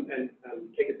to come and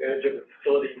take advantage of the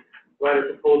facility write a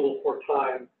proposal for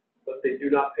time, but they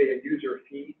do not pay a user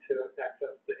fee to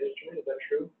access the instrument. Is that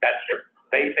true? That's true.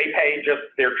 They pay just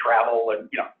their travel and,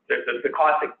 the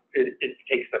cost it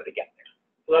takes them to get there.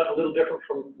 So that's a little different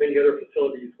from many other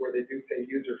facilities where they do pay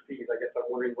user fees. I guess I'm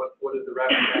wondering what is the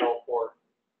rationale for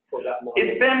that model?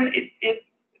 It's been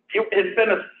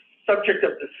a subject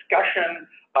of discussion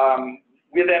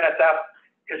with NSF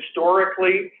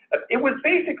historically. It was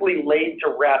basically laid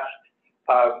to rest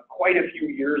quite a few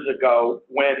years ago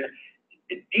when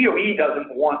DOE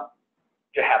doesn't want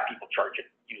to have people charging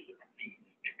user fees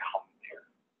to come there.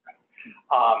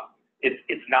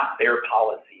 It's not their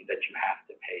policy that you have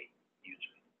to pay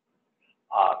users.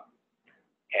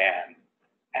 And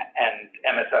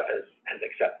MSF has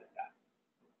accepted that.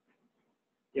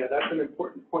 Yeah, that's an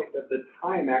important point, that the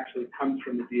time actually comes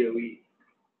from the DOE.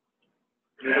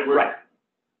 Right.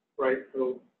 Right,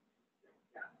 so.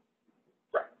 Yeah.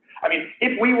 Right. I mean,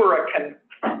 if we were a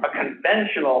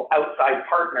conventional outside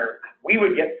partner, we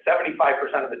would get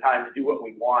 75% of the time to do what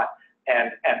we want,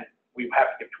 and we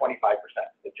have to give 25%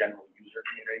 to the general user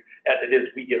community. As it is,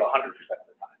 we give 100% of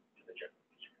the time to the general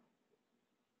user.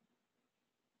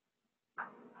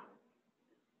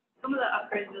 Some of the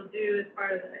upgrades you'll do as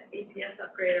part of the APS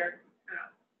upgrade are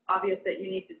obvious that you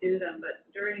need to do them, but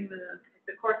during the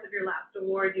course of your last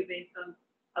award, you made some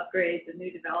upgrades and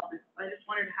new developments. I just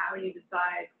wondered how you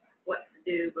decide what to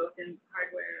do, both in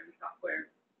hardware and software.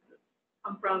 Does it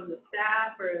come from the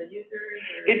staff or the users?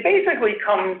 Or? It basically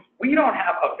comes, we don't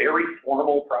have a very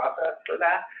formal process for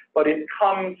that, but it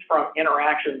comes from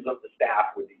interactions of the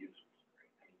staff with the users.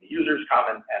 The users come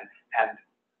and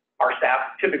our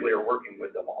staff typically are working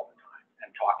with them all the time and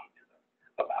talking to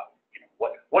them about,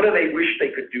 what do they wish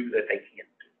they could do that they can't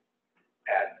do?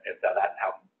 And so that's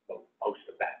how most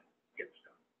of that gets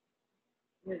done.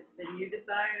 Then you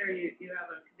decide, or you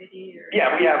have a committee? Or?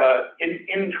 Yeah, we have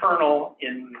internal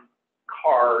in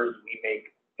CORES, we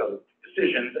make those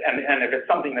decisions, and if it's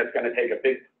something that's going to take a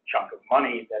big chunk of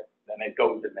money, then it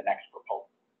goes in the next proposal.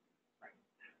 Right?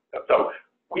 So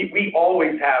we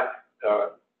always have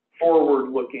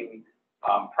forward-looking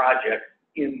projects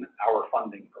in our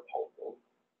funding proposals,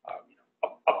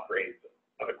 upgrades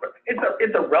of equipment.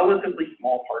 It's a relatively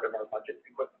small part of our budget,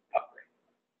 equipment upgrade.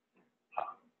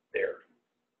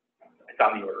 It's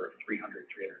on the order of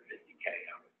 350K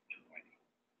out of 220.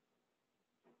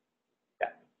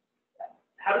 Yeah.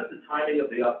 How does the timing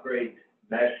of the upgrade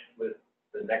mesh with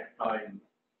the next time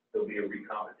there'll be a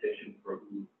recompetition for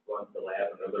who runs the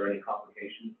lab? And are there any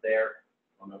complications there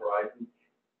on the horizon?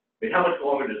 I mean, how much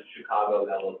longer does Chicago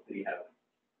LLC have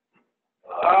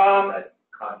that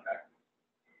contract?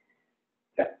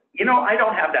 I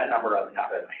don't have that number on the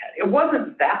top of my head. It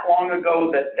wasn't that long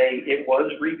ago that it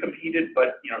was recompeted,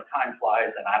 but time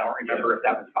flies, and I don't remember if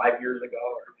that was 5 years ago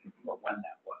or when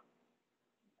that was.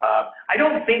 I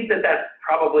don't think that that's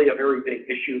probably a very big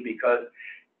issue because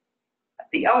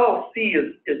the LLC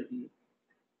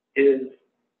is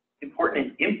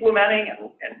important in implementing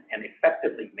and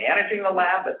effectively managing the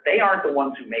lab, but they aren't the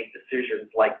ones who make decisions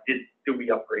like, do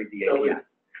we upgrade the APS?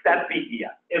 That's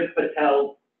BES. If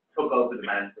Patel took over the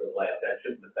management of the lab, that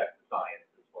shouldn't affect the science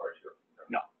as far as you're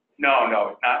concerned. No,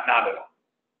 not at all.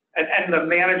 And the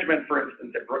management, for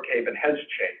instance, at Brookhaven has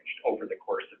changed over the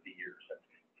course of the years.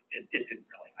 It didn't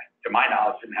really, to my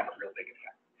knowledge, didn't have a real big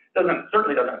effect.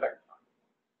 certainly doesn't affect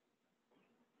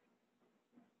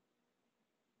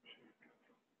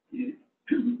the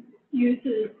sun.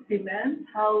 Users demand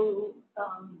how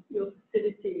your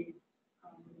facility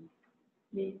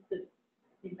meets the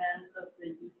demands of the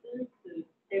users. So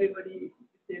everybody, if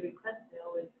they request, they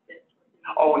always get what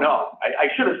they Oh, no, I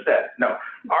should have said, no.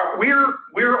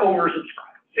 We're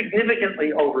oversubscribed,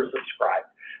 significantly oversubscribed.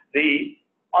 The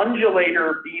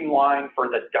undulator beamline for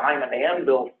the diamond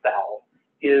anvil cell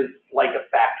is like a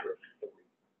factor of 3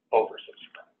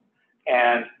 oversubscribed.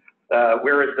 And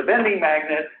whereas the bending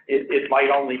magnet, it might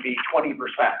only be 20%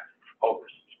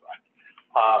 oversubscribed.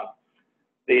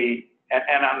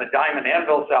 And on the diamond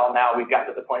anvil cell now, we've got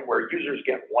to the point where users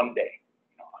get 1 day.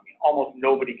 I mean, almost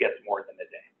nobody gets more than a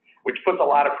day, which puts a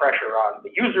lot of pressure on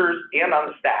the users and on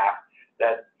the staff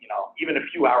that, even a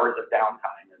few hours of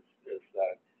downtime is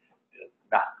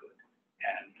not good.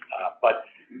 And, but,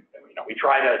 we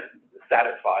try to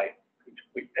satisfy,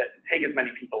 we take as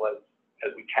many people as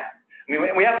we can. I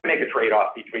mean, we have to make a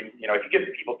trade-off between, if you give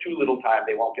people too little time,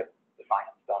 they won't get the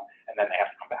science done, and then they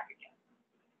have to come back again.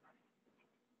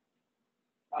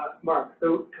 Mark,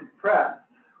 so Compress,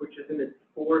 which is in its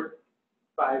 4th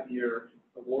 5-year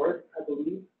award, I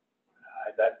believe.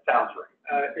 That sounds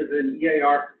right. Is an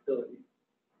EAR facility,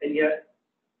 and yet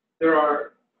there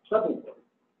are sub-awards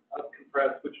of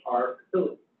Compress which are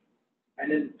facilities.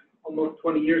 And in almost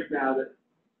 20 years now that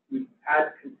we've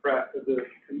had Compress as a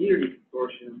community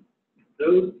consortium,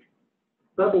 those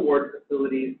sub-award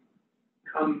facilities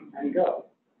come and go.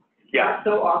 Yeah. Not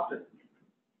so often.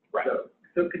 Right.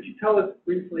 So could you tell us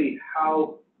briefly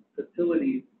how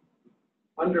facilities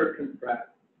under Compress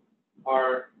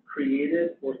are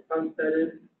created or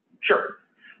sunsetted? Sure.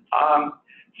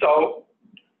 So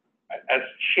as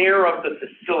chair of the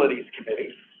facilities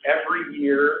committee, every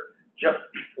year, just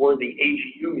before the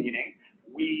AGU meeting,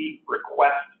 we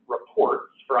request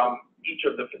reports from each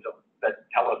of the facilities that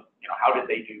tell us, how did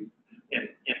they do in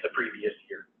the previous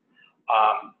year?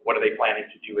 What are they planning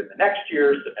to do in the next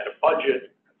year, submit a budget,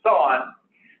 and so on.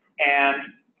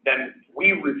 And then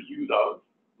we review those,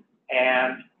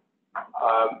 and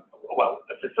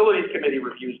the facilities committee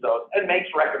reviews those and makes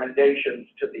recommendations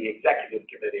to the executive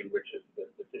committee, which is the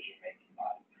decision-making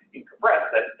body in Compress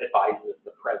that advises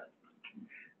the president.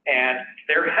 And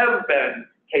there have been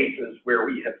cases where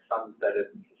we have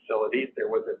sunsetted facilities. There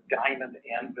was a diamond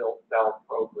anvil cell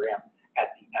program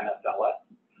at the NSLS,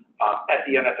 at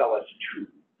the NSLS2,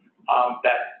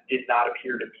 that did not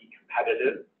appear to be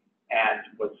competitive and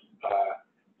was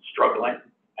struggling,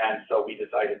 and so we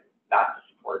decided not to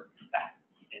support that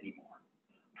anymore.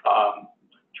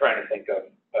 Trying to think of,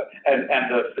 and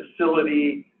the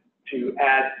facility to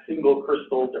add single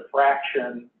crystal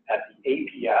diffraction at the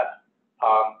APS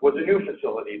was a new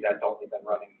facility that's only been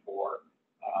running for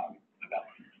about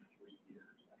 3 years.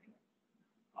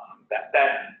 That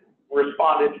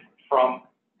responded from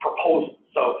proposals.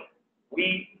 So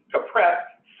Compress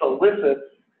solicits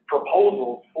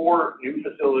proposals for new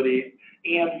facilities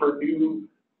and for new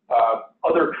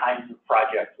other kinds of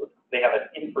projects. They have an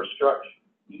infrastructure,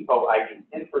 EOID,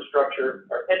 infrastructure,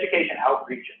 or Education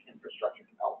Outreach and Infrastructure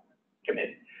Development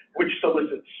Committee, which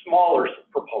solicits smaller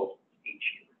proposals each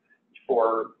year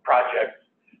for projects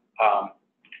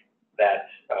that,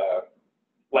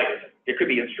 like I said, it could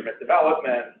be instrument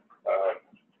development,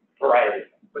 variety.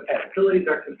 But facilities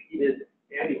are competed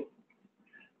annually.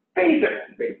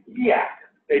 Basically, yeah,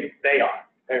 they are.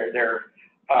 They're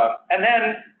and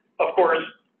then, of course,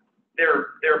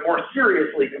 they're more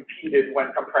seriously competed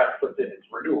when Compress puts in its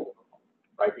renewal proposal,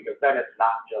 right? Because then it's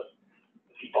not just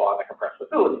the people on the Compress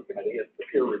Facilities Committee, it's the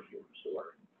peer reviewers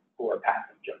who are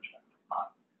passing judgment on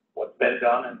what's been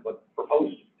done and what's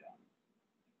proposed to be done.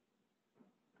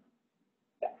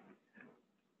 Yeah.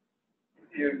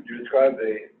 You described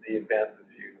the advances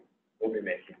you will be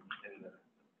making in your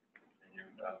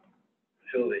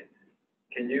facility.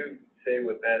 Can you say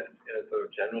what that, in sort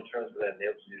of general terms, what that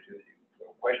enables you to do?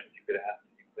 Questions you could ask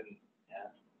that you couldn't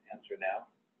answer now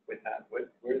with that? What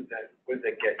does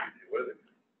that get you to? What are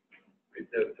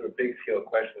the sort of big scale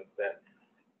questions that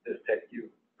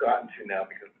you've gotten to now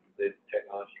because of the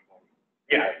technology?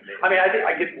 Yeah, I mean, I think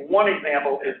I give one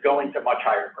example is going to much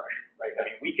higher pressure, right? I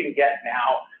mean, we can get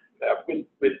now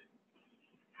with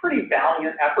pretty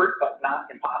valiant effort, but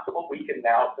not impossible. We can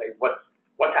now say what's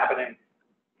happening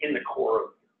in the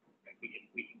core of it.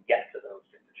 We can get to those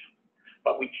conditions,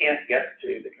 but we can't get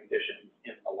to the conditions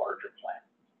in the larger plant,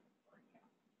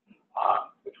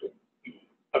 which would be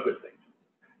a good thing.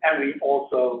 And we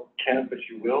also can, but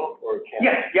you will, or can't?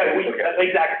 Yeah, exactly.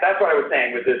 That's what I was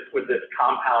saying with this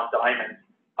compound diamond,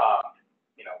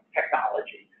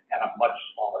 technology and a much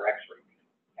smaller X-ray.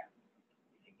 Yeah.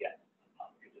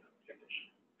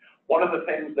 One of the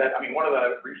things that, one of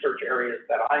the research areas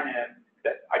that I'm in,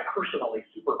 that I personally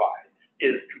supervise,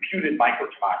 is computed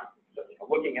microtomography. So,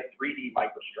 looking at 3D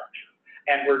microstructure.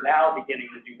 And we're now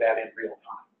beginning to do that in real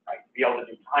time, right? To be able to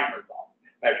do time result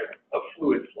measurement of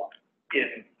fluid flow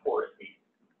in porous medium.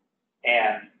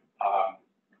 And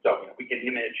so, we can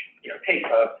image, take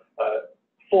a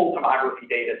full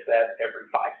tomography data set every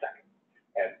 5 seconds.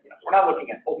 And, so we're not looking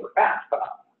at ultra fast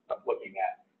phenomena, but looking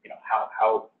at,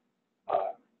 how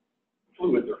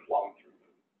fluids are flowing through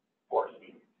porous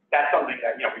medium. That's something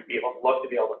that, we'd love to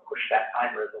be able to push that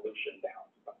time resolution down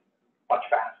much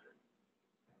faster.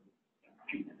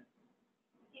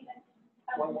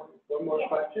 One more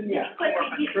question? Yeah.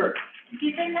 Quickly, Sure.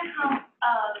 given how,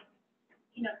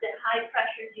 the high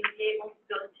pressures you'll be able to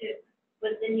go to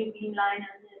with the new beamline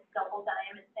and this double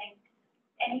diamond thing,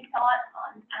 any thought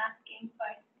on asking for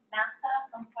NASA,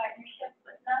 some partnership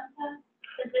with NASA?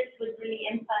 Because this would really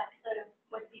impact sort of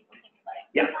what people think about it.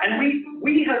 Yeah, and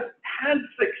we have had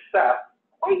success,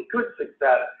 quite good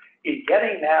success, in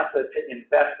getting NASA to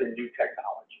invest in new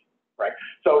technology, right?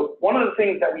 So one of the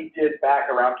things that we did back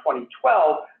around 2012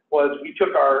 was we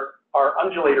took our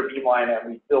undulator beamline and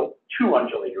we built 2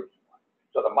 undulator beamlines.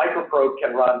 So the microprobe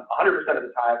can run 100% of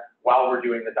the time while we're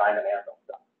doing the diamond anvil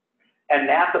stuff. And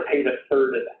NASA paid a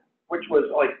third of that, which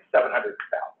was like $700,000,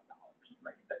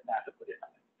 right, that NASA put in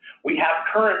on it. We have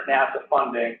current NASA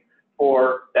funding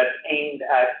that's aimed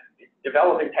at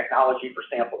developing technology for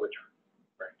sample return,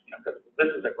 right? Because this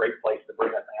is a great place to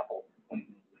bring a sample when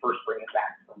you first bring it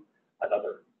back from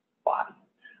another body.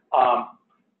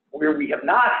 Where we have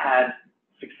not had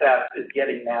success is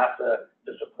getting NASA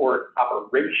to support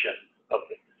operations of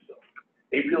the facility.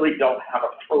 They really don't have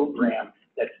a program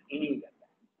that's aimed at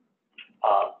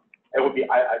that. It would be,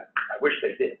 I wish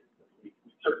they did.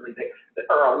 Certainly, there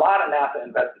are a lot of NASA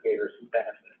investigators who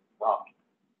benefit from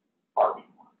our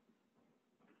beamline.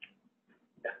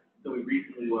 Yeah. So we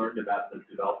recently learned about the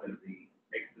development of the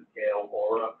exascale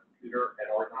Aura computer at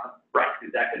Oregon. Right.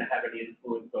 Is that going to have any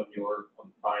influence on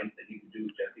the science that you can do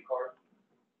with Jesse cars?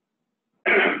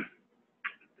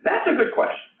 That's a good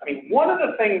question. One of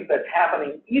the things that's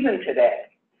happening even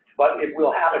today, but it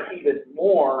will happen even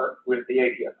more with the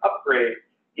APS upgrade,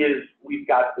 is we've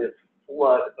got this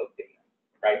flood of data,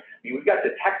 right? We've got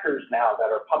detectors now that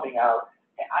are pumping out.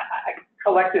 I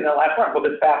collected in the last round,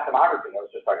 this fast tomography I was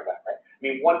just talking about, right?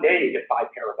 One day you get 5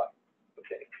 terabytes of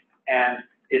data, and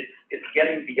it's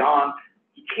getting beyond.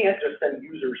 You can't just send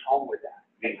users home with that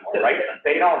anymore, right?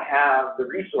 They don't have the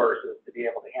resources to be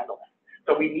able to handle that.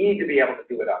 So we need to be able to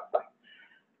do it outside.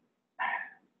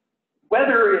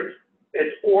 Whether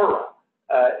it's Aura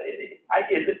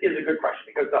is a good question,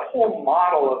 because the whole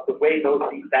model of the way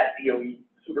that DOE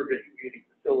supercomputing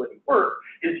facility works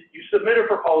is you submit a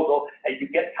proposal and you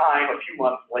get time a few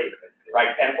months later,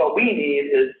 right? And what we need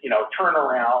is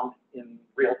turnaround in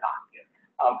real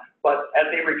time. But as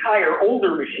they retire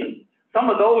older machines, some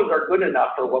of those are good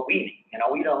enough for what we need.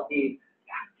 We don't need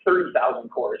 30,000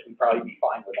 cores. We'd probably be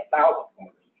fine with 1,000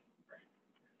 cores.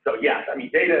 So yes,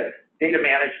 data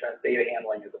management, data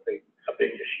handling is a big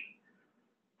issue.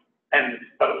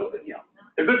 But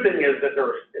the good thing is that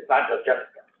it's not just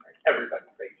Jessica, right? Everybody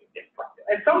faces this problem.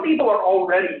 And some people are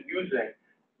already using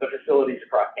the facilities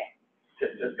across campus,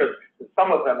 just because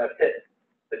some of them have hit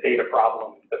the data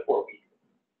problem before we do.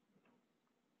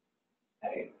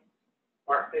 Hey,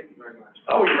 Mark, thank you very much.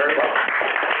 Oh, you're very welcome.